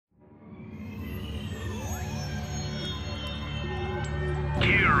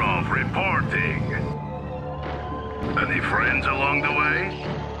Kirov Reporting. Any friends along the way?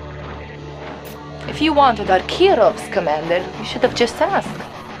 If you wanted our Kirovs, Commander, you should have just asked.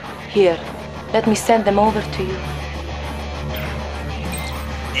 Here, let me send them over to you.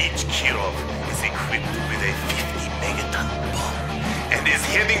 Each Kirov is equipped with a 50-megaton bomb and is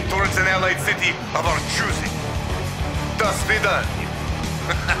heading towards an allied city of our choosing. Thus be done.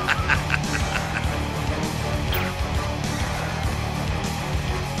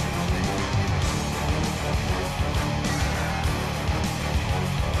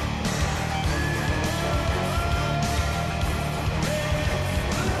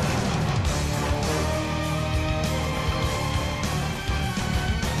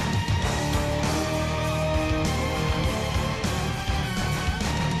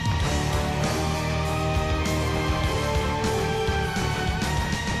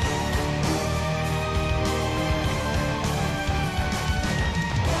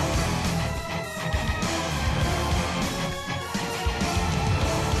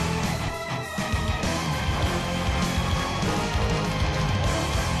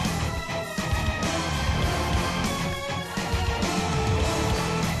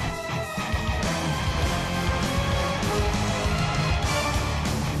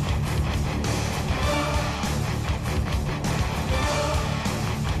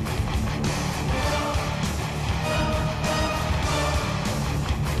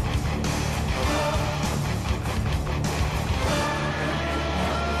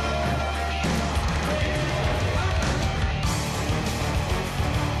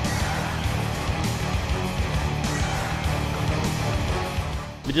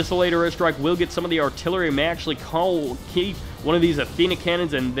 The Desolator airstrike will get some of the artillery. It may actually keep one of these Athena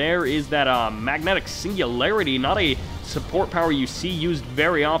cannons, and there is that magnetic singularity, not a support power you see used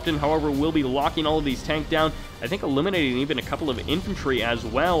very often. However, we'll be locking all of these tanks down. I think eliminating even a couple of infantry as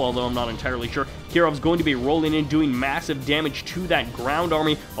well, although I'm not entirely sure. Kirov's going to be rolling in, doing massive damage to that ground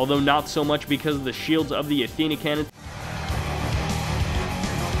army, although not so much because of the shields of the Athena cannons.